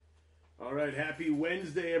All right, happy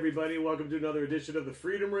Wednesday, everybody. Welcome to another edition of the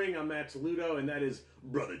Freedom Ring. I'm Matt Toledo, and that is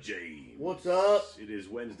Brother James. What's up? It is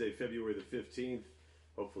Wednesday, February the 15th.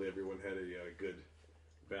 Hopefully everyone had a good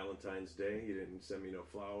Valentine's Day. You didn't send me no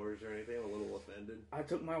flowers or anything. I'm a little offended. I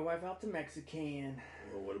took my wife out to Mexican.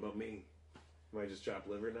 Well, what about me? Am I just chopped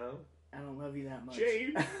liver now? I don't love you that much.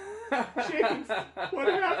 James! James! What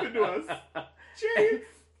happened to us? James!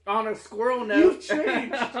 On a squirrel note, You've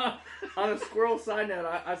changed. On a squirrel side note,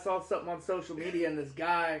 I saw something on social media, and this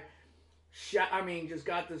guy, just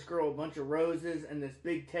got this girl a bunch of roses and this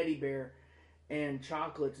big teddy bear and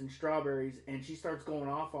chocolates and strawberries, and she starts going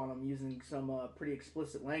off on him using some pretty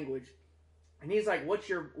explicit language. And he's like, what?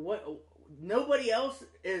 Nobody else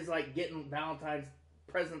is like getting Valentine's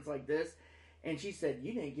presents like this. And she said,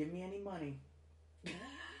 you didn't give me any money.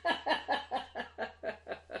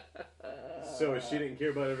 So she didn't care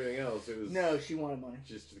about everything else. It was no, she wanted money.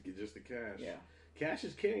 Just the cash. Yeah. Cash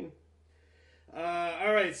is king.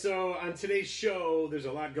 All right, so on today's show, there's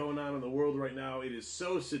a lot going on in the world right now. It is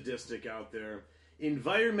so sadistic out there.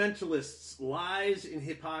 Environmentalists' lies and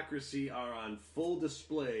hypocrisy are on full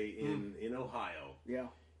display in Ohio. Yeah.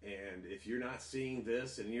 And if you're not seeing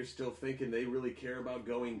this and you're still thinking they really care about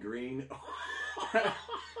going green...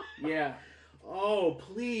 Yeah. Oh,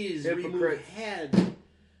 please remove head.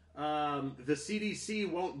 The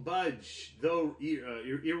CDC won't budge, though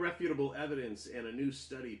irrefutable evidence and a new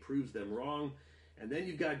study proves them wrong. And then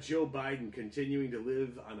you've got Joe Biden continuing to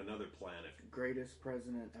live on another planet. Greatest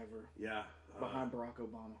president ever. Yeah. Behind Barack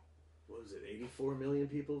Obama. What was it, 84 million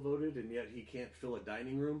people voted, and yet he can't fill a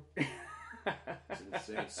dining room? It's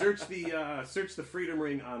insane. Search the Freedom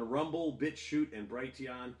Ring on Rumble, BitChute, and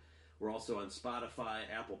Brighteon. We're also on Spotify,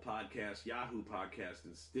 Apple Podcasts, Yahoo Podcasts,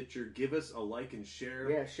 and Stitcher. Give us a like and share.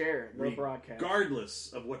 Yeah, share the broadcast.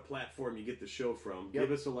 Regardless of what platform you get the show from, Yep.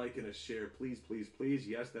 Give us a like and a share. Please, please, please.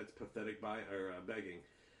 Yes, that's pathetic begging.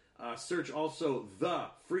 Search also The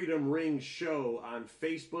Freedom Ring Show on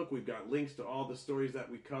Facebook. We've got links to all the stories that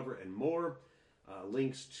we cover and more.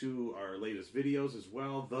 Links to our latest videos as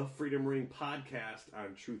well. The Freedom Ring Podcast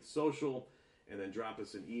on Truth Social. And then drop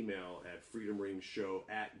us an email at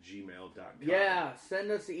freedomringshow@gmail.com. Yeah, send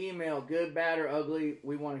us an email, good, bad, or ugly.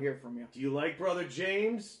 We want to hear from you. Do you like Brother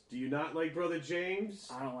James? Do you not like Brother James?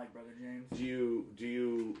 I don't like Brother James. Do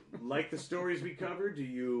you like the stories we cover? Do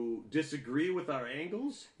you disagree with our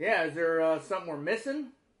angles? Yeah, is there something we're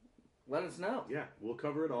missing? Let us know. Yeah, we'll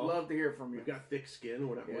cover it all. Love to hear from you. We've got thick skin.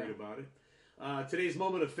 We're not worried about it. Today's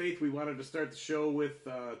moment of faith, we wanted to start the show with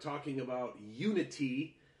talking about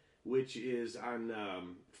unity, which is on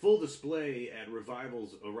full display at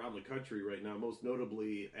revivals around the country right now, most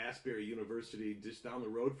notably Asbury University, just down the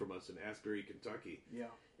road from us in Asbury, Kentucky.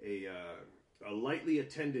 Yeah. A lightly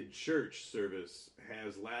attended church service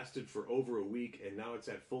has lasted for over a week, and now it's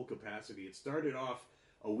at full capacity. It started off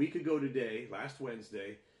a week ago today, last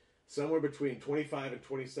Wednesday. Somewhere between 25 and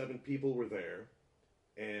 27 people were there,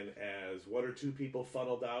 and as 1 or 2 people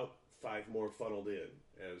funneled out, 5 more funneled in.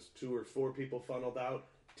 As 2 or 4 people funneled out,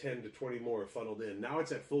 10 to 20 more funneled in. Now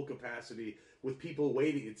it's at full capacity with people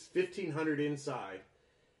waiting. It's 1,500 inside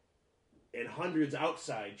and hundreds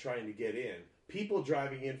outside trying to get in. People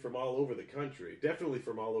driving in from all over the country, definitely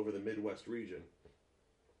from all over the Midwest region,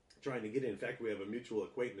 trying to get in. In fact, we have a mutual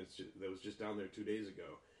acquaintance that was just down there 2 days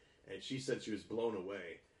ago, and she said she was blown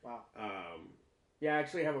away. Wow. Yeah, I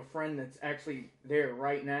actually have a friend that's actually there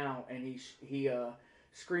right now, and he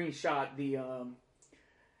screenshot the...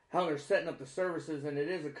 how they're setting up the services, and it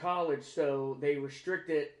is a college, so they restrict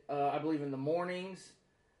it, I believe, in the mornings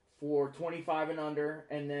for 25 and under,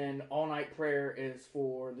 and then all-night prayer is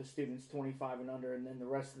for the students 25 and under, and then the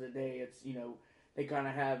rest of the day, it's, they kind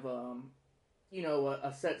of have,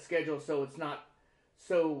 a set schedule, so it's not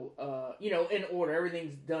so, in order.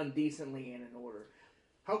 Everything's done decently and in order.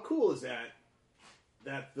 How cool is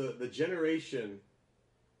that the generation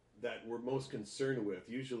that we're most concerned with,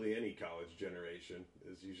 usually any college generation,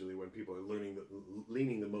 is usually when people are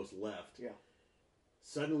leaning the most left. Yeah.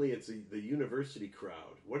 Suddenly it's the university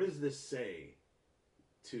crowd. What does this say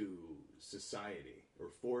to society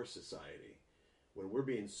or for society when we're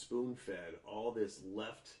being spoon-fed all this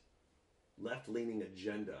left-leaning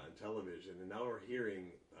agenda on television, and now we're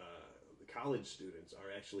hearing the college students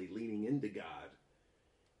are actually leaning into God,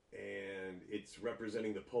 and it's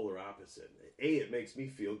representing the polar opposite. It makes me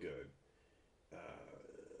feel good,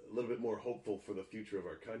 a little bit more hopeful for the future of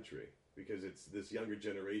our country, because it's this younger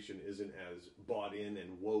generation isn't as bought in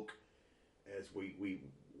and woke as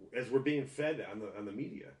we're being fed on the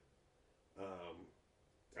media.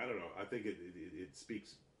 I don't know. I think it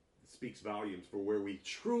speaks volumes for where we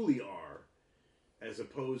truly are as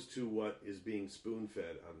opposed to what is being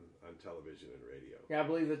spoon-fed on television and radio. Yeah, I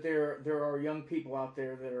believe that there are young people out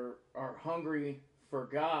there that are hungry for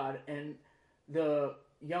God, and the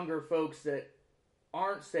younger folks that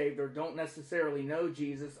aren't saved or don't necessarily know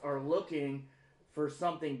Jesus are looking for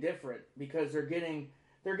something different because they're getting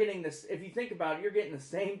this. If you think about it, you're getting the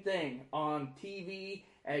same thing on TV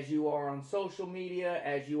as you are on social media,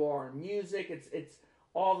 as you are in music. It's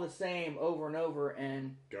all the same over and over,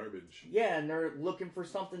 and garbage. Yeah, and they're looking for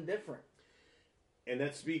something different. And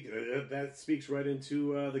that speaks right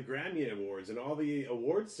into the Grammy Awards and all the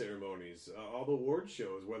award ceremonies, all the award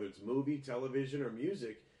shows, whether it's movie, television, or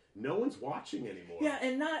music. No one's watching anymore. Yeah,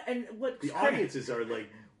 and what the audiences are like.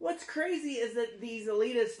 What's crazy is that these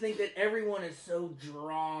elitists think that everyone is so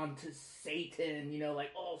drawn to Satan.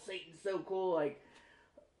 Like, oh, Satan's so cool. Like,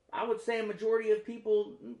 I would say a majority of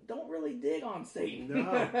people don't really dig on Satan.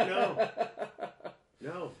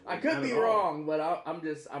 No. I could be wrong, but I don't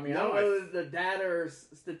know the data or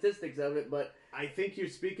statistics of it, but I think you're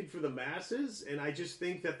speaking for the masses, and I just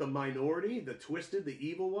think that the minority, the twisted, the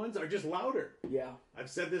evil ones, are just louder. Yeah. I've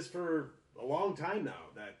said this for a long time now,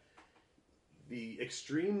 that the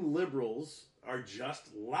extreme liberals are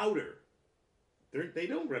just louder. They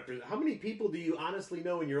don't represent... How many people do you honestly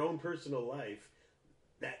know in your own personal life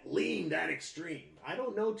that lean that extreme? I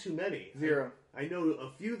don't know too many. Zero. I know a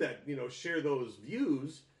few that share those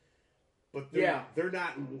views, but they're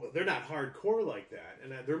not hardcore like that,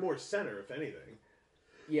 and they're more center, if anything.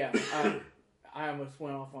 Yeah, I almost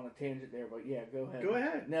went off on a tangent there, but yeah, go ahead. Go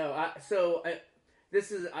ahead. No,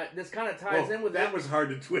 this kind of ties in with that was hard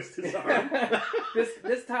to twist his arm.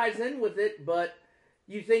 this ties in with it, but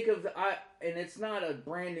you think of and it's not a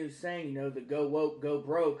brand new saying, the go woke, go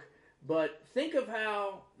broke. But think of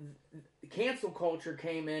how cancel culture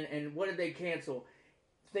came in, and what did they cancel?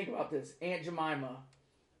 Think about this: Aunt Jemima,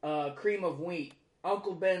 Cream of Wheat,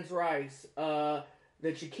 Uncle Ben's Rice, the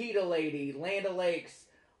Chiquita Lady, Land O'Lakes,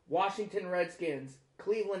 Washington Redskins,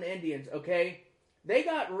 Cleveland Indians. Okay, they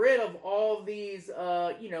got rid of all these.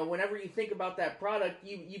 Whenever you think about that product,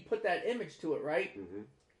 you put that image to it, right? Mm-hmm.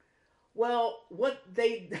 Well,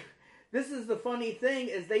 this is the funny thing,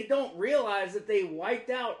 is they don't realize that they wiped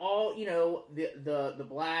out all, the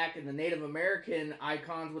black and the Native American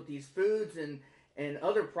icons with these foods and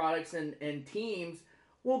other products and teams.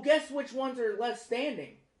 Well, guess which ones are left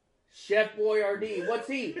standing? Chef Boyardee, what's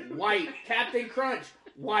he? White. Captain Crunch,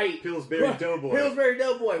 white. Pillsbury Doughboy. Pillsbury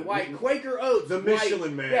Doughboy, white. Quaker Oats, the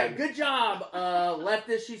Michelin Man. Yeah, good job,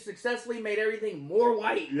 leftist. She successfully made everything more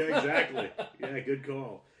white. Yeah, exactly. Yeah, good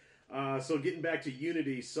call. So getting back to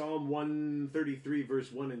unity, Psalm 133, verse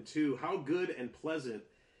 1 and 2. How good and pleasant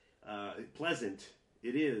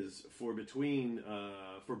it is for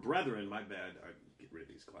brethren, my bad, I get rid of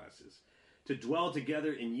these classes, to dwell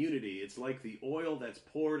together in unity. It's like the oil that's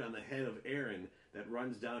poured on the head of Aaron that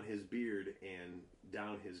runs down his beard and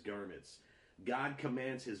down his garments. God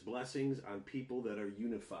commands his blessings on people that are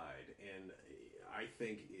unified, and I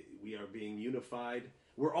think we are being unified.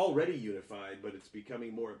 We're already unified, but it's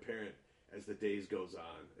becoming more apparent as the days go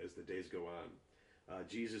on.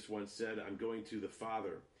 Jesus once said, I'm going to the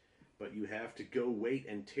Father, but you have to go wait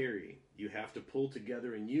and tarry. You have to pull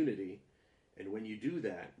together in unity, and when you do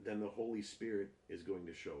that, then the Holy Spirit is going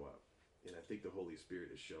to show up. And I think the Holy Spirit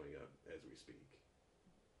is showing up as we speak.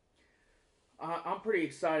 I'm pretty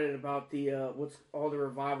excited about what's all the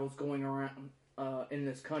revivals going around in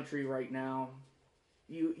this country right now.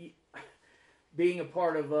 You being a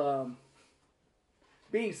part of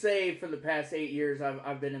being saved for the past 8 years,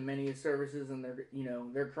 I've been in many services, and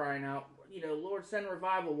they're crying out, Lord, send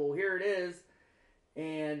revival. Well, here it is,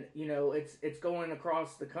 and it's going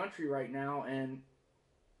across the country right now, and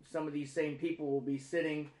some of these same people will be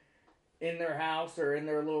sitting in their house or in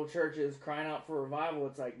their little churches crying out for revival.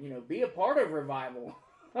 It's like, be a part of revival.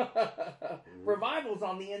 Revival's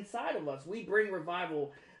on the inside of us. We bring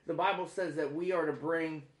revival. The Bible says that we are to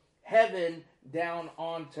bring heaven down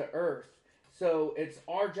onto earth. So it's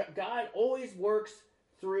our job. God always works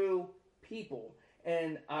through people.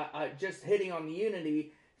 And just hitting on the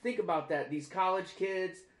unity, think about that. These college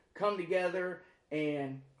kids come together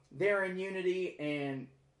and they're in unity, and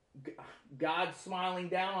God's smiling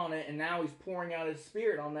down on it, and now he's pouring out his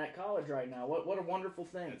Spirit on that college right now. What a wonderful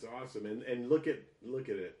thing. That's awesome. And look at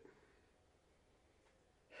it.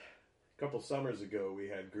 A couple summers ago, we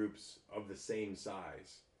had groups of the same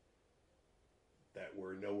size that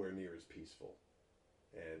were nowhere near as peaceful.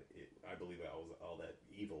 And I believe all that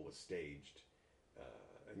evil was staged.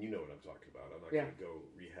 And you know what I'm talking about. I'm not going to go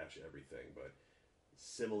rehash everything, but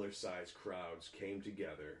similar sized crowds came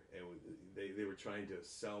together, and they were trying to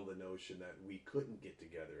sell the notion that we couldn't get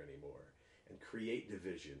together anymore. and create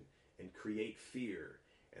division and create fear.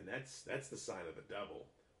 And that's the sign of the devil.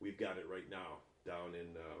 We've got it right now down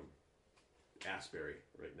in Asbury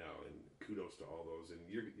right now, and kudos to all those. And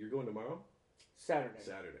you're going tomorrow? Saturday.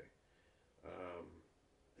 Yeah,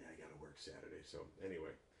 I got to work Saturday. So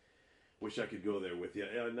anyway, wish I could go there with you.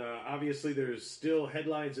 And obviously, there's still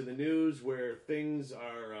headlines in the news where things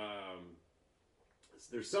are.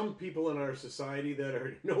 There's some people in our society that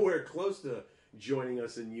are nowhere close to joining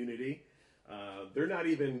us in unity. They're not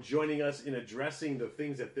even joining us in addressing the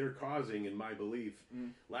things that they're causing, in my belief.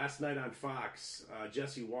 Last night on Fox,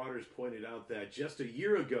 Jesse Waters pointed out that just a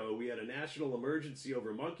year ago, we had a national emergency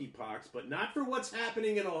over monkeypox, but not for what's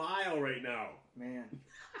happening in Ohio right now. Man.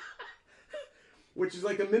 Which is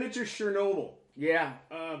like a miniature Chernobyl. Yeah,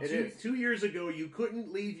 it is. 2 years ago, you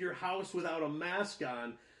couldn't leave your house without a mask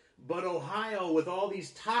on, but Ohio, with all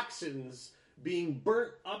these toxins being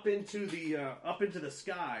burnt up into the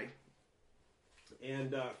sky,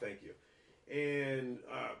 and thank you, and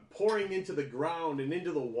pouring into the ground and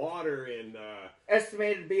into the water, and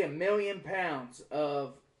estimated to be 1 million pounds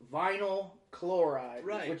of vinyl chloride,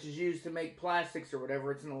 right, which is used to make plastics or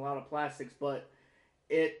whatever. It's in a lot of plastics, but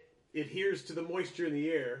it adheres to the moisture in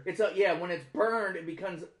the air. It's when it's burned, it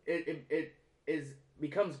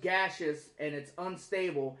becomes gaseous and it's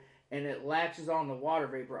unstable and it latches on the water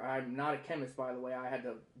vapor. I'm not a chemist, by the way. I had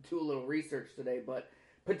to do a little research today, but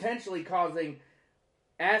potentially causing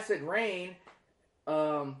acid rain.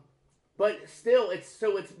 But still,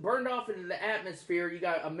 it's burned off into the atmosphere. You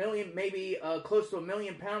got 1 million, maybe close to 1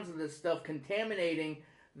 million pounds of this stuff contaminating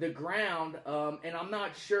the ground. And I'm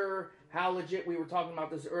not sure how legit, we were talking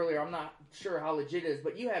about this earlier, I'm not sure how legit it is,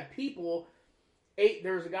 but you have people,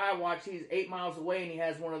 there's a guy I watched, he's 8 miles away, and he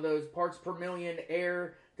has one of those parts per million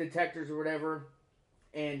air detectors or whatever,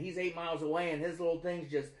 and he's 8 miles away, and his little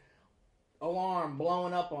thing's just alarm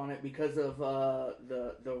blowing up on it because of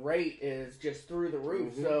the rate is just through the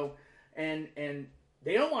roof. Mm-hmm. So, and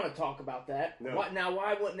they don't want to talk about that. No.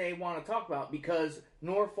 Why wouldn't they want to talk about it? Because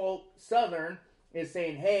Norfolk Southern is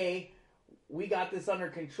saying, hey, we got this under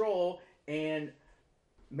control, and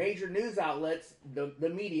major news outlets, the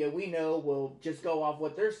media, we know, will just go off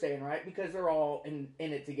what they're saying, right? Because they're all in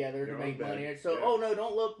it together to make money. So, oh no,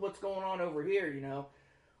 don't look what's going on over here,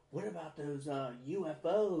 What about those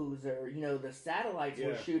UFOs or, the satellites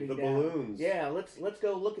we're shooting down? The balloons. Yeah, let's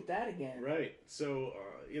go look at that again. Right. So,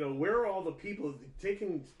 where are all the people,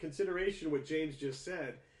 taking consideration what James just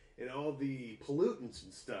said, and all the pollutants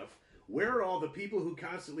and stuff, where are all the people who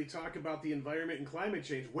constantly talk about the environment and climate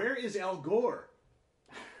change? Where is Al Gore?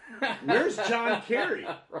 Where's John Kerry?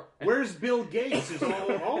 Right. Where's Bill Gates? Is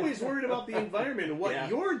always worried about the environment and what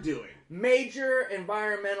you're doing. Major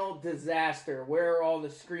environmental disaster. Where are all the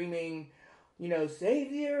screaming,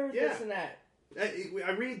 save the earth, this and that?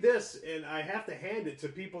 I read this, and I have to hand it to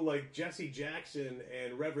people like Jesse Jackson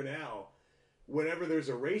and Reverend Al. Whenever there's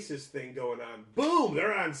a racist thing going on, boom,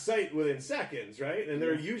 they're on site within seconds, right? And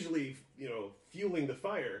they're usually, fueling the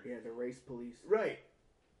fire. Yeah, the race police. Right.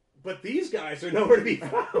 But these guys are nowhere to be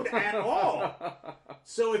found at all.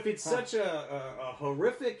 So if it's such a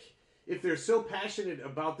horrific, if they're so passionate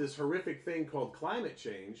about this horrific thing called climate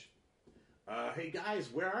change, hey guys,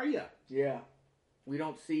 where are you? Yeah, we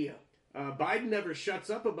don't see you. Biden never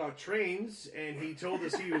shuts up about trains, and he told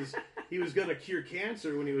us he was going to cure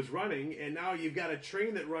cancer when he was running, and now you've got a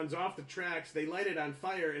train that runs off the tracks, they light it on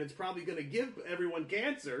fire, and it's probably going to give everyone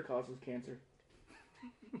cancer. Causes cancer.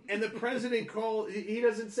 And the president he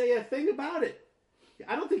doesn't say a thing about it.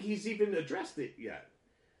 I don't think he's even addressed it yet.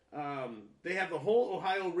 They have the whole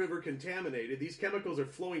Ohio River contaminated. These chemicals are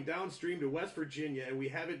flowing downstream to West Virginia, and we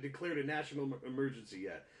haven't declared a national emergency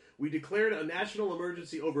yet. We declared a national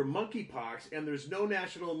emergency over monkeypox, and there's no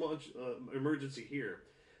national emergency here.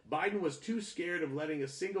 Biden was too scared of letting a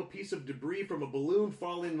single piece of debris from a balloon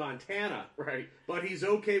fall in Montana. Right. But he's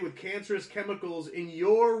okay with cancerous chemicals in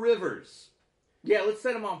your rivers. Yeah, let's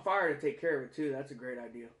set them on fire to take care of it, too. That's a great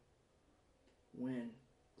idea. When?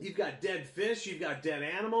 You've got dead fish, you've got dead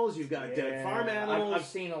animals, you've got dead farm animals. I've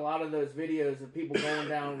seen a lot of those videos of people going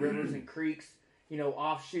down rivers and creeks,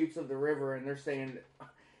 offshoots of the river, and they're saying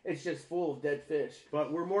it's just full of dead fish.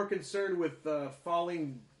 But we're more concerned with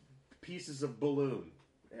falling pieces of balloon.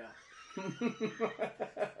 Yeah.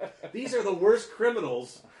 These are the worst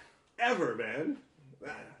criminals ever, man.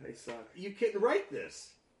 They suck. You can write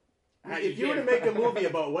this. If you were to make a movie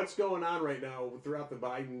about what's going on right now throughout the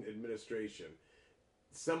Biden administration,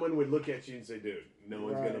 someone would look at you and say, dude, no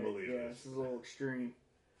one's going to believe this. This is a little extreme.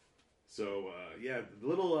 So,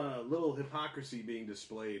 little hypocrisy being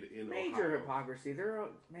displayed in Major Ohio. hypocrisy.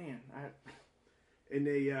 In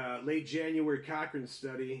a late January Cochrane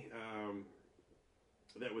study,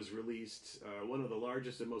 that was released, one of the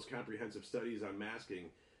largest and most comprehensive studies on masking,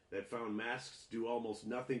 that found masks do almost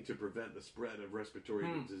nothing to prevent the spread of respiratory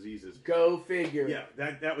diseases. Go figure.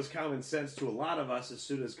 Yeah, that was common sense to a lot of us as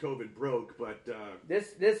soon as COVID broke, but...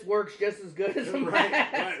 This works just as good as a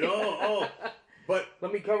mask. Right. Oh. But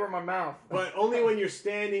let me cover my mouth. But only when you're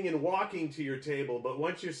standing and walking to your table. But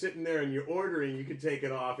once you're sitting there and you're ordering, you can take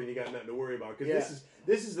it off and you got nothing to worry about. Because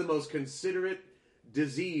this is the most considerate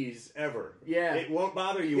disease ever. Yeah. It won't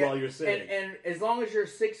bother you while you're sitting. And as long as you're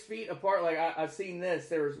 6 feet apart, like I've seen this,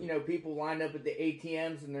 there's people lined up at the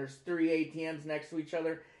ATMs and there's 3 ATMs next to each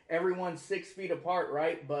other. Everyone's 6 feet apart,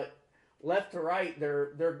 right? But left to right,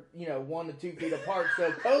 they're 1 to 2 feet apart.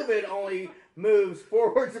 So COVID only moves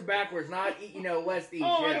forwards and backwards, not west east.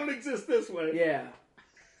 I don't exist this way. Yeah.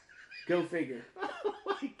 Go figure. Oh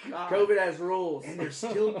my God. COVID has rules, and there's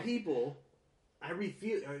still people. I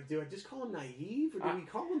refuse. Do I just call them naive, or do we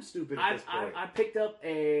call them stupid at this point? I picked up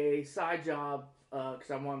a side job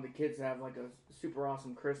because I wanted the kids to have like a super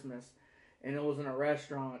awesome Christmas, and it was in a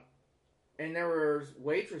restaurant, and there were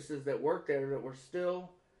waitresses that worked there that were still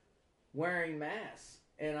wearing masks,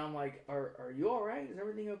 and I'm like, "Are you all right? Is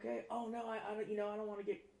everything okay?" "Oh no, I don't want to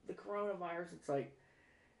get the coronavirus." It's like,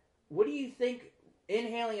 what do you think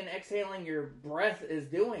inhaling and exhaling your breath is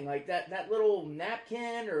doing? Like that little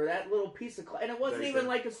napkin or that little piece of and it wasn't even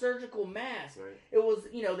like a surgical mask. Right. It was,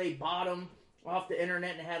 they bought them off the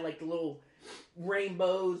internet and had like the little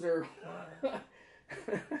rainbows or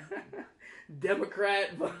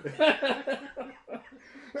Democrat.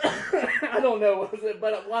 I don't know what was it,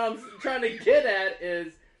 but what I'm trying to get at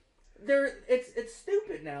is it's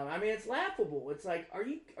stupid now. I mean, it's laughable. It's like, are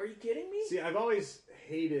you kidding me? See, I've always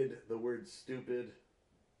hated the word stupid,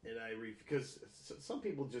 and because some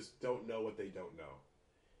people just don't know what they don't know.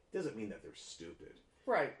 It doesn't mean that they're stupid.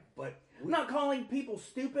 Right. But I'm not calling people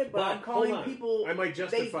stupid, but I'm calling people I might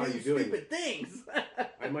justify you doing stupid things.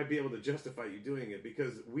 I might be able to justify you doing it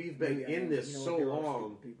because we've been in this so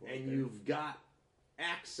long, and you've got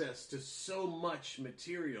access to so much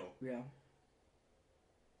material. Yeah.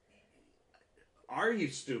 Are you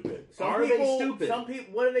stupid? Are they stupid? Some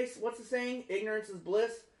people, what's the saying? Ignorance is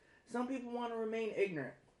bliss. Some people want to remain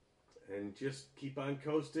ignorant. And just keep on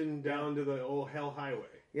coasting down to the old hell highway.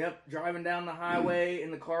 Yep, driving down the highway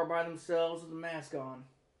in the car by themselves with a mask on.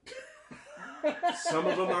 Some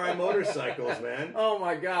of them are on motorcycles, man. Oh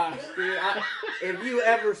my gosh, dude. If you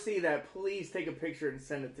ever see that, please take a picture and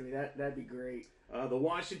send it to me. That'd be great. The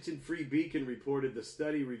Washington Free Beacon reported the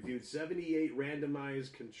study reviewed 78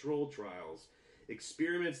 randomized control trials,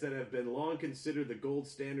 experiments that have been long considered the gold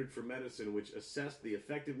standard for medicine, which assessed the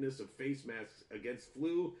effectiveness of face masks against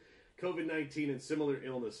flu, COVID-19, and similar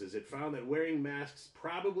illnesses. It found that wearing masks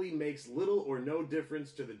probably makes little or no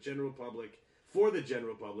difference to the general public,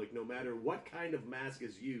 no matter what kind of mask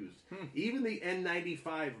is used. Even the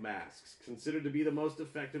N95 masks, considered to be the most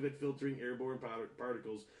effective at filtering airborne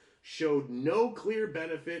particles, showed no clear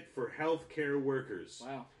benefit for healthcare workers.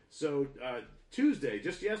 Wow. So Tuesday,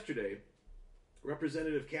 just yesterday,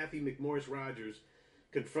 Representative Kathy McMorris-Rogers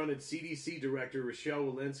confronted CDC Director Rochelle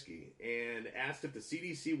Walensky and asked if the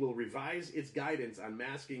CDC will revise its guidance on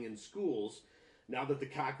masking in schools now that the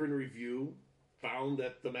Cochrane review found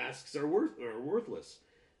that the masks are worthless.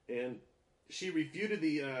 And she refuted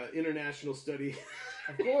the international study.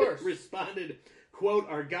 Of course. Responded, quote,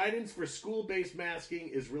 "Our guidance for school-based masking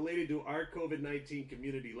is related to our COVID-19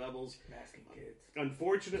 community levels." Masking kids.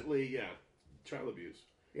 Unfortunately, child abuse.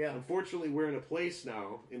 Yeah. Unfortunately, we're in a place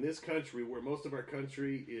now in this country where most of our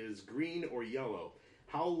country is green or yellow.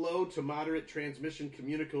 How low to moderate transmission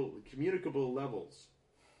communicable levels?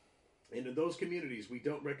 And in those communities, we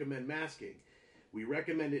don't recommend masking. We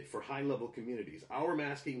recommend it for high-level communities. Our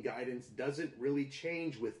masking guidance doesn't really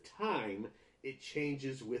change with time. It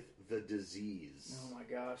changes with the disease. Oh, my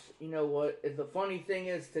gosh. You know what? The funny thing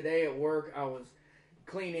is, today at work, I was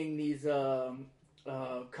cleaning these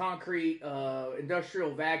concrete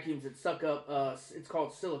industrial vacuums that suck up, it's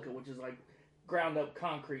called silica, which is like ground up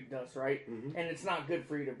concrete dust, right? Mm-hmm. And it's not good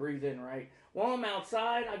for you to breathe in, right? While I'm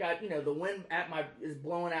outside, I got, the wind is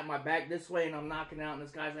blowing at my back this way, and I'm knocking out, and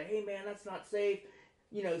this guy's like, "Hey man, that's not safe.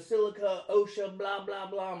 Silica, OSHA, blah, blah,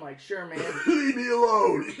 blah." I'm like, "Sure, man." Leave me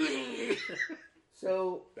alone.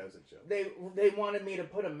 So that's a joke. They wanted me to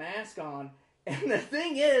put a mask on. And the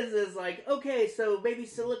thing is like, okay, so maybe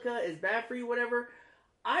silica is bad for you, whatever.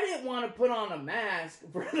 I didn't want to put on a mask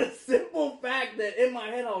for the simple fact that in my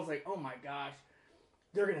head I was like, oh my gosh,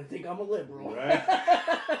 they're going to think I'm a liberal. Right.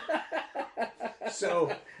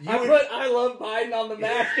 So I love Biden on the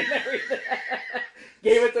mask and everything.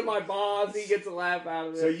 Gave it to my boss. He gets a laugh out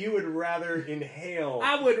of it. So you would rather inhale?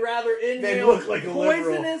 I would rather inhale look like a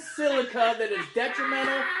poisonous silica that is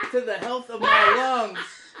detrimental to the health of my lungs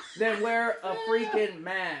than wear a freaking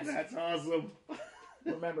mask. That's awesome.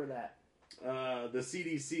 Remember that. The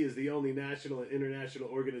CDC is the only national and international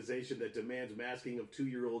organization that demands masking of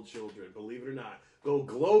 2-year-old children. Believe it or not. Go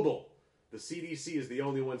global. The CDC is the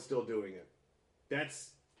only one still doing it.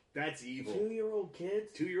 That's evil. 2-year-old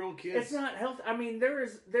kids? 2-year-old kids? It's not healthy. I mean,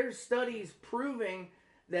 there's studies proving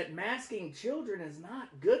that masking children is not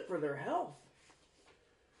good for their health.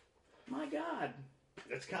 My God.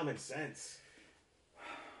 That's common sense.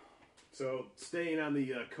 So, staying on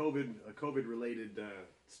the COVID-related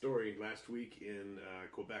story last week in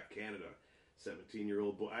Quebec, Canada,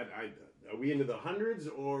 17-year-old boy. Are we into the hundreds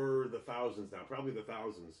or the thousands now? Probably the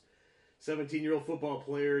thousands. 17-year-old football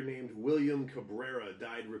player named William Cabrera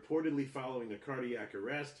died reportedly following a cardiac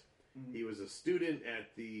arrest. Mm-hmm. He was a student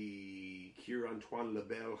at the Cure Antoine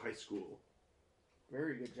Lebel High School.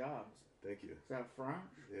 Very good job. Thank you. Is that French?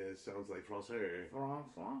 Yeah, it sounds like Français.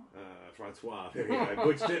 Francois? Francois. There you go.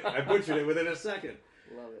 I butchered it within a second.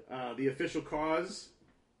 Love it. The official cause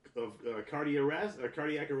of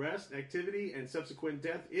cardiac arrest, activity, and subsequent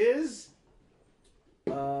death is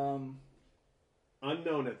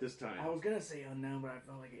unknown at this time. I was gonna say unknown, but I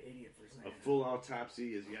felt like an idiot for saying a full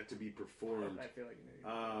autopsy is yet to be performed. I feel like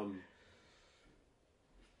an idiot.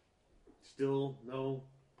 Still no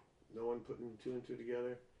one putting 2 and 2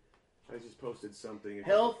 together. I just posted something.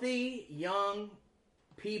 Healthy young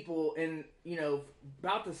people, and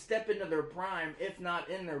about to step into their prime, if not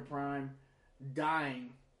in their prime,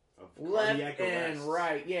 dying of left cardiac and arrests.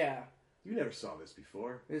 right. Yeah, you never saw this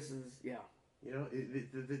before. This is the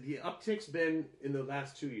uptick's been in the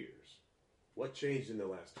last 2 years. What changed in the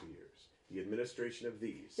last 2 years? The administration of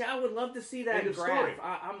these. Yeah, I would love to see that End of graph. story.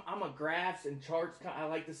 I'm a graphs and charts. I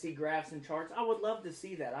like to see graphs and charts. I would love to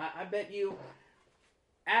see that. I bet you,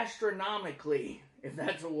 astronomically, if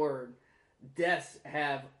that's a word, deaths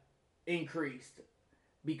have increased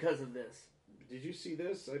because of this. Did you see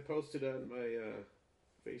this? I posted on my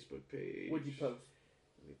Facebook page. What'd you post?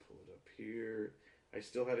 Let me pull it up here. I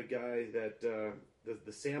still had a guy that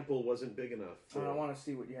the sample wasn't big enough. I want to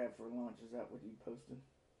see what you had for lunch. Is that what you posted?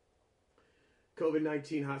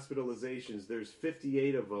 COVID-19 hospitalizations, there's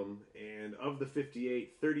 58 of them, and of the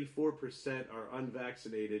 58, 34% are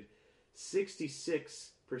unvaccinated,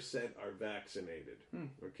 66% are vaccinated.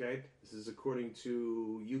 Okay? This is according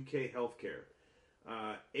to UK Healthcare.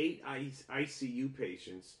 8 ICU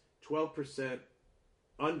patients, 12%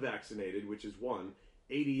 unvaccinated, which is 1,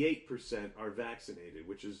 88% are vaccinated,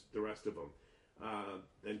 which is the rest of them.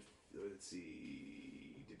 Then, let's see,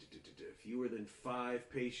 fewer than 5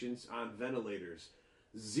 patients on ventilators,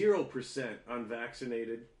 0%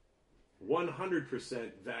 unvaccinated,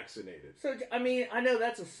 100% vaccinated. So, I mean, I know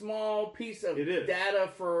that's a small piece of data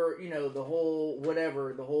for, the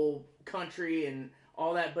whole country and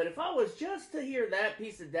all that, but if I was just to hear that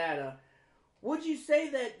piece of data, would you say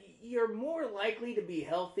that you're more likely to be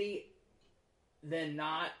healthy than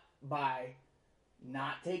not by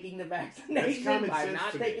not taking the vaccination, by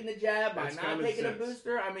not taking the jab, by not taking a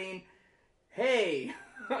booster? I mean, hey.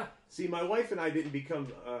 See, my wife and I didn't become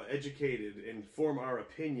educated and form our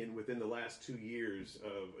opinion within the last 2 years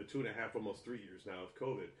of 2.5, almost 3 years now of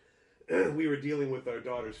COVID. We were dealing with our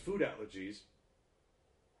daughter's food allergies,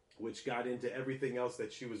 which got into everything else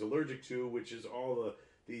that she was allergic to, which is all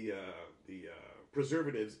the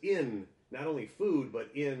preservatives in not only food, but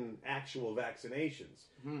in actual vaccinations.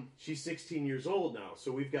 Mm-hmm. She's 16 years old now, so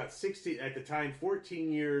we've got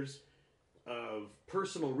 14 years of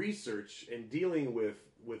personal research and dealing with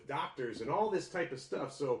doctors and all this type of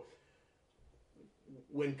stuff. So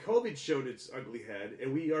when COVID showed its ugly head,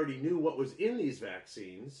 and we already knew what was in these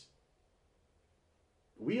vaccines,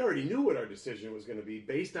 we already knew what our decision was going to be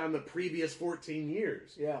based on the previous 14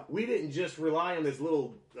 years. Yeah. We didn't just rely on this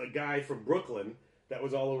little guy from Brooklyn that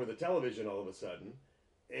was all over the television all of a sudden,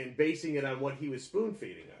 and basing it on what he was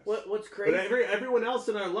spoon-feeding us. What's crazy? But everyone else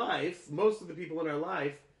in our life, most of the people in our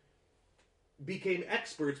life, became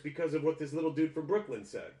experts because of what this little dude from Brooklyn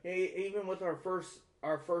said. Yeah, even with our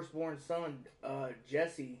firstborn son,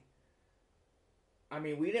 Jesse, I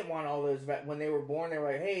mean, we didn't want all those... When they were born, they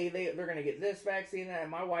were like, hey, they're going to get this vaccine. And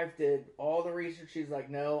my wife did all the research. She's like,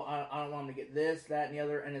 no, I don't want them to get this, that, and the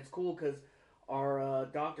other. And it's cool because our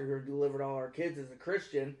doctor who delivered all our kids is a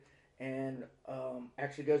Christian and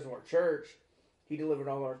actually goes to our church. He delivered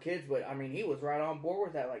all our kids, but, I mean, he was right on board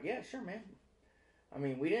with that. Like, yeah, sure, man. I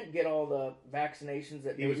mean, we didn't get all the vaccinations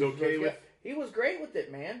that... He was okay with... He was great with it,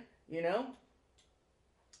 man,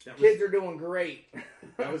 Kids are doing great.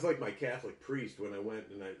 That was like my Catholic priest when I went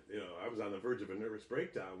and I was on the verge of a nervous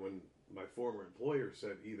breakdown when my former employer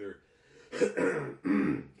said either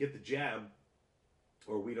get the jab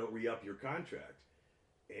or we don't re-up your contract.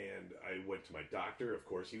 And I went to my doctor. Of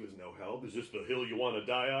course, he was no help. Is this the hill you want to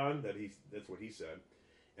die on? That's what he said.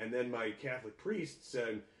 And then my Catholic priest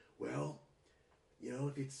said, well,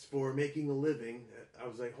 if it's for making a living. I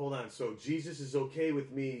was like, hold on. So Jesus is okay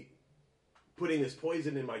with me putting this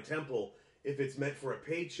poison in my temple if it's meant for a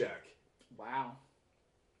paycheck? Wow.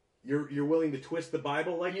 You're willing to twist the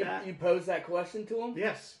Bible like that? You posed that question to him?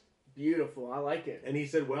 Yes. Beautiful. I like it. And he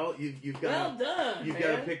said, well, you've got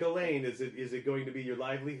to pick a lane. Is it going to be your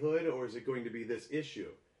livelihood or is it going to be this issue?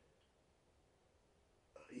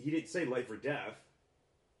 He didn't say life or death.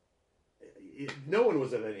 No one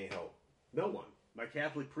was of any help. No one. My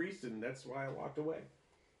Catholic priest, and that's why I walked away.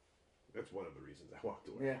 That's one of the reasons I walked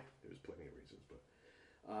away. Yeah. There's plenty of reasons.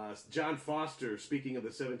 But John Foster, speaking of the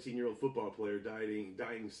 17-year-old football player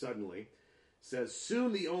dying suddenly, says,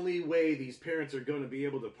 soon the only way these parents are going to be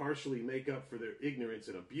able to partially make up for their ignorance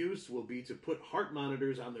and abuse will be to put heart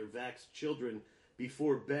monitors on their vaxxed children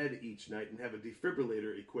before bed each night and have a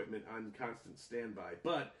defibrillator equipment on constant standby.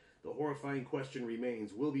 But the horrifying question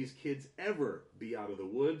remains, will these kids ever be out of the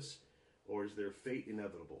woods, or is their fate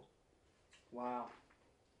inevitable? Wow.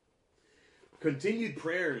 Continued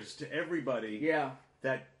prayers to everybody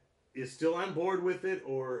that is still on board with it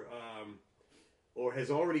or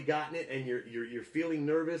has already gotten it, and you're feeling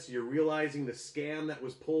nervous, you're realizing the scam that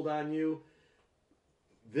was pulled on you.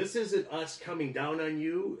 This isn't us coming down on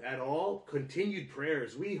you at all. Continued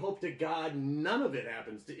prayers. We hope to God none of it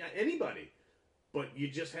happens to anybody. But you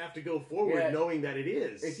just have to go forward knowing that it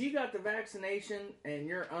is. If you got the vaccination and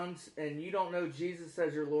and you don't know Jesus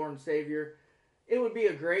as your Lord and Savior, it would be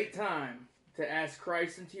a great time to ask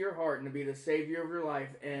Christ into your heart and to be the Savior of your life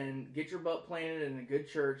and get your butt planted in a good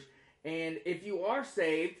church. And if you are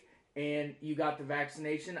saved and you got the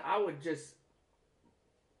vaccination, I would just,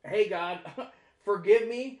 hey God, forgive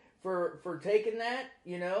me for taking that,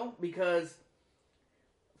 because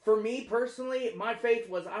for me personally, my faith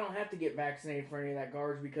was I don't have to get vaccinated for any of that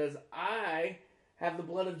garbage because I have the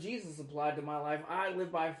blood of Jesus applied to my life. I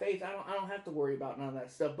live by faith. I don't have to worry about none of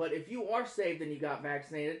that stuff. But if you are saved and you got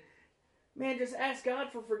vaccinated, man, just ask God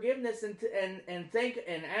for forgiveness and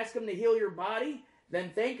ask Him to heal your body.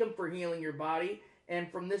 Then thank Him for healing your body.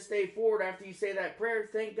 And from this day forward, after you say that prayer,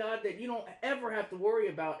 thank God that you don't ever have to worry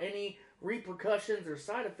about any repercussions or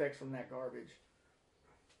side effects from that garbage.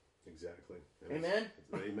 Exactly. Amen?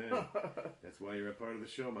 Amen. That's why you're a part of the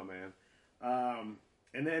show, my man.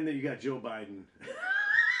 And then you got Joe Biden.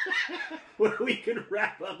 Where we can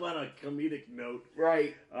wrap up on a comedic note.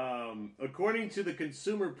 Right. According to the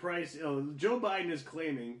consumer price, Joe Biden is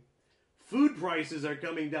claiming food prices are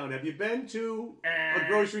coming down. Have you been to a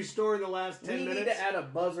grocery store in the last 10 minutes? We need to add a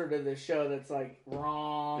buzzer to this show that's like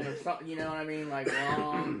wrong or something, you know what I mean? Like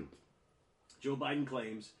wrong. Joe Biden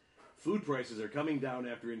claims food prices are coming down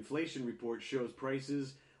after inflation report shows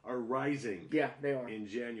prices are rising. Yeah, they are. In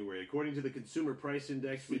January. According to the Consumer Price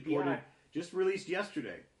Index CPI. reported just released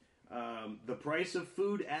yesterday, the price of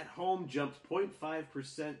food at home jumped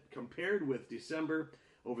 0.5% compared with December.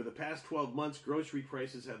 Over the past 12 months, grocery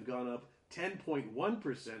prices have gone up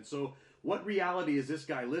 10.1%. So what reality is this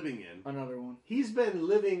guy living in? Another one. He's been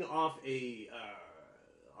living off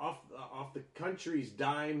off the country's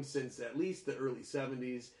dime since at least the early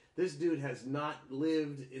 70s. This dude has not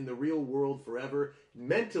lived in the real world forever.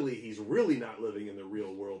 Mentally, he's really not living in the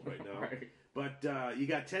real world right now. Right. But you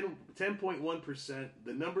got 10.1%.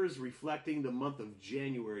 The numbers reflecting the month of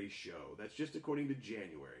January show. That's just according to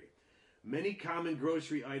January. Many common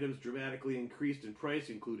grocery items dramatically increased in price,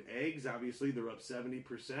 include eggs. Obviously, they're up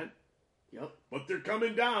 70%. Yep. But they're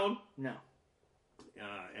coming down. No.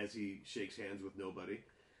 As he shakes hands with nobody.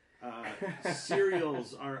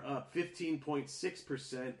 Cereals are up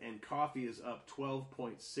 15.6%, and coffee is up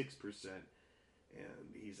 12.6%. And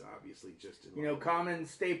he's obviously just in common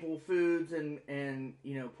staple foods and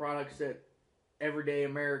products that everyday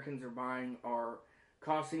Americans are buying are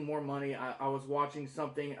costing more money. I was watching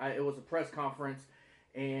something. It was a press conference,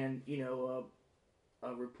 and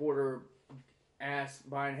a reporter asked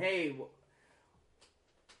Biden, "Hey,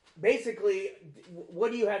 basically,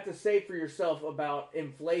 what do you have to say for yourself about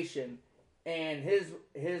inflation?" And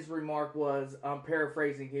his remark was, I'm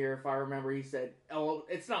paraphrasing here, if I remember, he said, "Oh,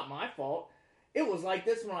 it's not my fault. It was like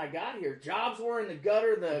this when I got here. Jobs were in the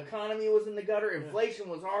gutter. The economy was in the gutter. Inflation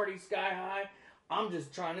was already sky high. I'm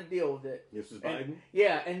just trying to deal with it." This is Biden?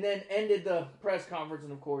 And then ended the press conference,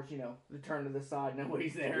 and of course, the turn to the side,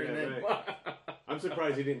 nobody's there. Yeah, and then, right.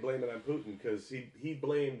 surprised he didn't blame it on Putin, because he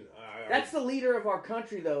blamed. That's the leader of our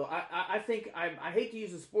country, though. I think I hate to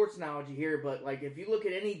use a sports analogy here, but like if you look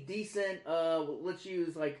at any decent, let's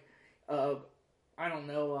use like I don't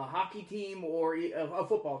know, a hockey team or a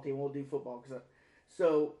football team. We'll do football.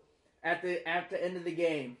 So at the end of the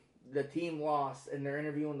game, the team lost, and they're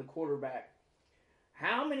interviewing the quarterback.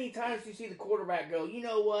 How many times do you see the quarterback go, you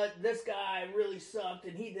know what, this guy really sucked,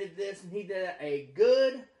 and he did this, and he did that? A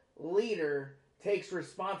good leader takes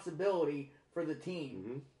responsibility for the team.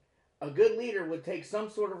 Mm-hmm. A good leader would take some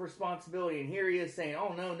sort of responsibility, and here he is saying,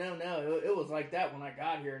 oh, no, it was like that when I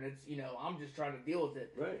got here, and it's, I'm just trying to deal with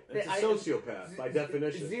it. Right. It's a sociopath, by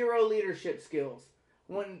definition. Zero leadership skills.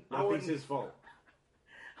 Nothing's his fault.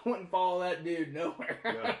 I wouldn't follow that dude nowhere.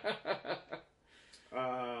 No.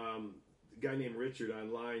 A guy named Richard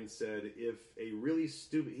online said, if a really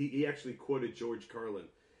stupid... He actually quoted George Carlin.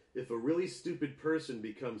 If a really stupid person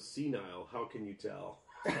becomes senile, how can you tell?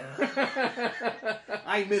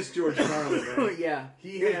 I miss George Carlin, man. Yeah.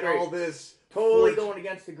 He had all this... Totally going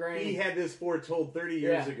against the grain. He had this foretold 30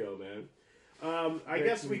 years ago, man. I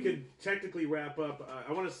guess we could technically wrap up.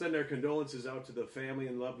 I want to send our condolences out to the family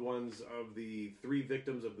and loved ones of the 3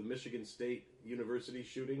 victims of the Michigan State University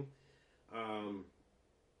shooting.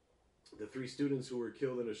 The 3 students who were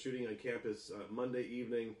killed in a shooting on campus Monday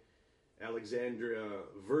evening. Alexandria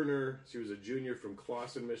Werner, she was a junior from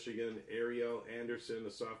Clawson, Michigan. Ariel Anderson,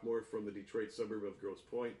 a sophomore from the Detroit suburb of Grosse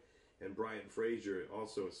Pointe. And Brian Frazier,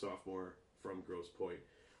 also a sophomore from Grosse Pointe.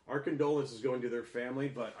 Our condolences going to their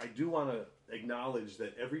family, but I do want to acknowledge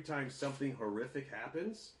that every time something horrific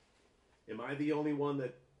happens, am I the only one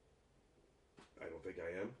that... I don't think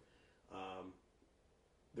I am.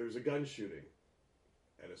 There's a gun shooting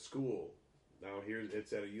at a school. Now here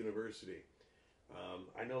it's at a university.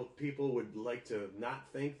 I know people would like to not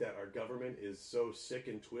think that our government is so sick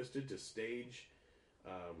and twisted to stage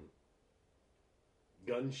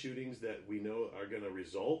gun shootings that we know are going to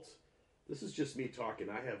result. This is just me talking.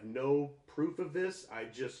 I have no proof of this. I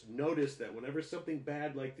just noticed that whenever something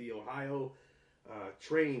bad like the Ohio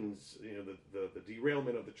trains, the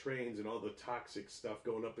derailment of the trains and all the toxic stuff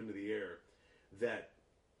going up into the air, that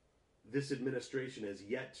this administration has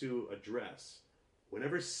yet to address.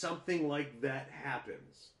 Whenever something like that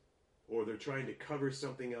happens, or they're trying to cover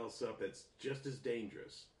something else up that's just as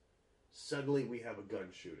dangerous, suddenly we have a gun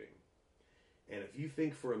shooting. And if you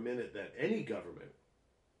think for a minute that any government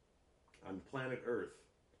on planet Earth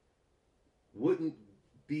wouldn't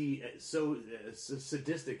be so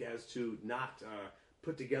sadistic as to not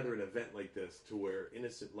put together an event like this to where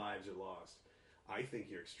innocent lives are lost, I think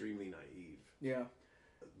you're extremely naive. Yeah.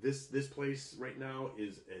 This place right now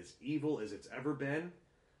is as evil as it's ever been.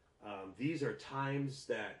 These are times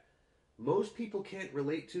that most people can't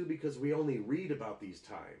relate to because we only read about these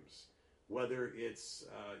times. Whether it's,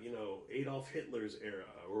 Adolf Hitler's era,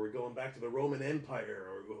 or we're going back to the Roman Empire,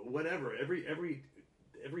 or whatever.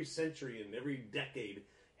 Every century and every decade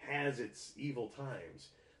has its evil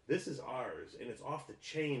times. This is ours, and it's off the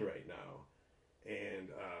chain right now. And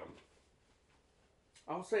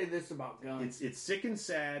I'll say this about guns. It's sick and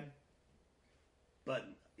sad, but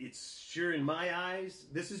it's sure in my eyes,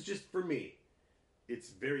 this is just for me. It's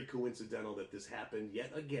very coincidental that this happened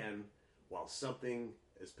yet again while something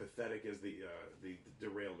as pathetic as the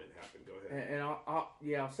derailment happened. Go ahead. And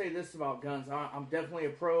I'll say this about guns. I'm definitely a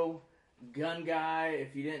pro gun guy.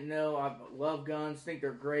 If you didn't know, I love guns. Think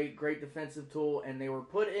they're great defensive tool, and they were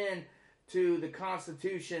put in to the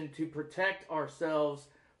Constitution to protect ourselves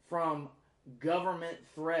from government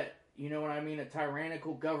threat. You know what I mean? A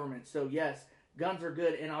tyrannical government. So yes, guns are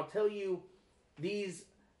good. And I'll tell you, these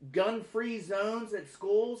gun-free zones at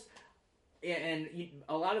schools, and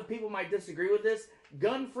a lot of people might disagree with this,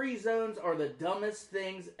 gun-free zones are the dumbest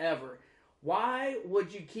things ever. Why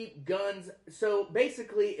would you keep guns? So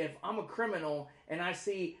basically, if I'm a criminal and I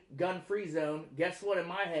see gun-free zone, guess what in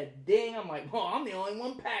my head? Ding, I'm like, well, I'm the only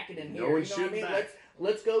one packing in here. No one you know what I mean? back.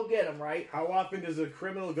 Let's go get them, right? How often does a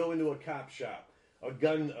criminal go into a cop shop? A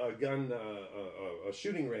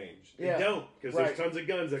shooting range. They don't, because there's tons of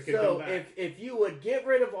guns that can come back. So if you would get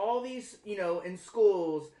rid of all these, in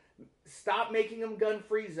schools, stop making them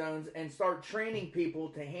gun-free zones and start training people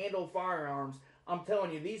to handle firearms, I'm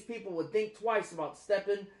telling you, these people would think twice about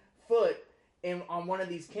stepping foot on one of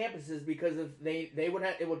these campuses, because if they would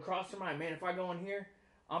have, it would cross their mind, man, if I go in here,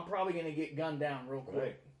 I'm probably going to get gunned down real quick.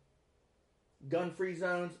 Right. Gun-free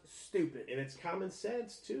zones, stupid. And it's common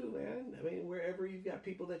sense, too, man. I mean, wherever you've got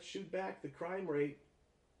people that shoot back, the crime rate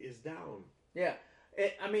is down. Yeah.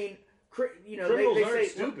 Criminals they aren't say,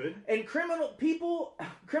 stupid. And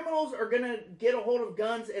criminals are going to get a hold of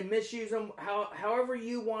guns and misuse them however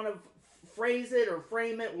you want to phrase it or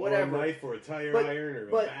frame it, whatever. Or a knife or a tire iron or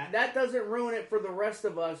a But bat. that doesn't ruin it for the rest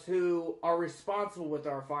of us who are responsible with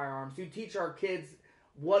our firearms, who teach our kids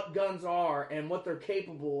what guns are and what they're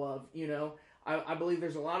capable of. You know, I believe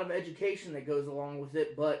there's a lot of education that goes along with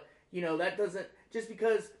it, but you know, that doesn't, just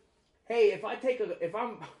because, hey, if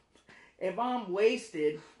I'm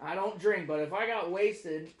wasted, I don't drink, but if I got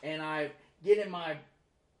wasted and I get in my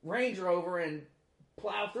Range Rover and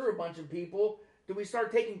plow through a bunch of people, do we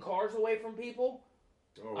start taking cars away from people?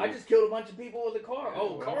 Oh, I just killed a bunch of people with a car. Yeah,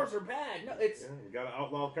 well, cars are bad. No, it's we got to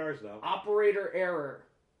outlaw cars now. operator error.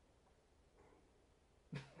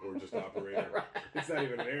 Or just operator. Right. It's not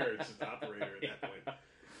even an error, it's just operator at that point.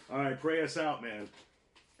 All right, pray us out, man.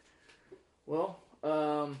 Well,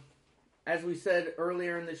 as we said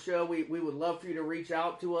earlier in the show, we would love for you to reach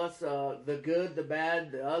out to us. The good, the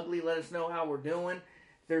bad, the ugly. Let us know how we're doing.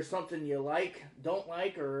 If there's something you like, don't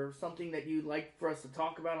like, or something that you'd like for us to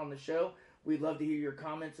talk about on the show, we'd love to hear your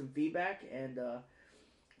comments and feedback. And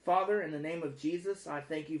Father, in the name of Jesus, I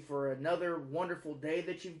thank you for another wonderful day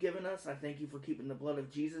that you've given us. I thank you for keeping the blood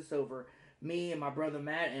of Jesus over me and my brother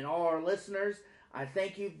Matt and all our listeners. I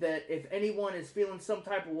thank you that if anyone is feeling some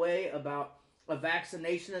type of way about a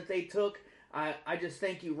vaccination that they took, I just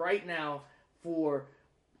thank you right now for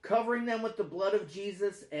covering them with the blood of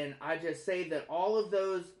Jesus, and I just say that all of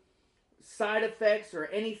those side effects or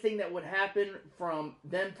anything that would happen from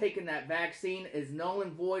them taking that vaccine is null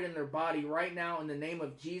and void in their body right now in the name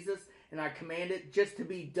of Jesus, and I command it just to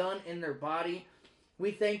be done in their body.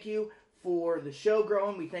 We thank you for the show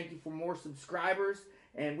growing. We thank you for more subscribers,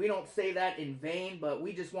 and we don't say that in vain, but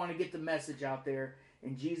we just want to get the message out there.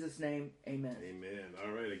 In Jesus' name, amen. Amen.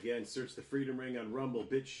 All right, again, search the Freedom Ring on Rumble,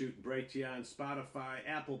 BitChute, Brighteon, Spotify,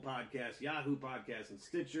 Apple Podcasts, Yahoo Podcasts, and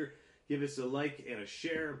Stitcher. Give us a like and a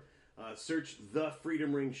share. Search The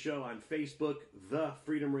Freedom Ring Show on Facebook, The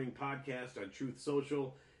Freedom Ring Podcast on Truth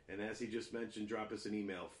Social. And as he just mentioned, drop us an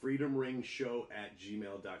email,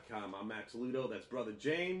 freedomringshow@gmail.com. I'm Matt Toledo. That's Brother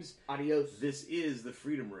James. Adios. This is The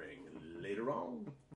Freedom Ring. Later on.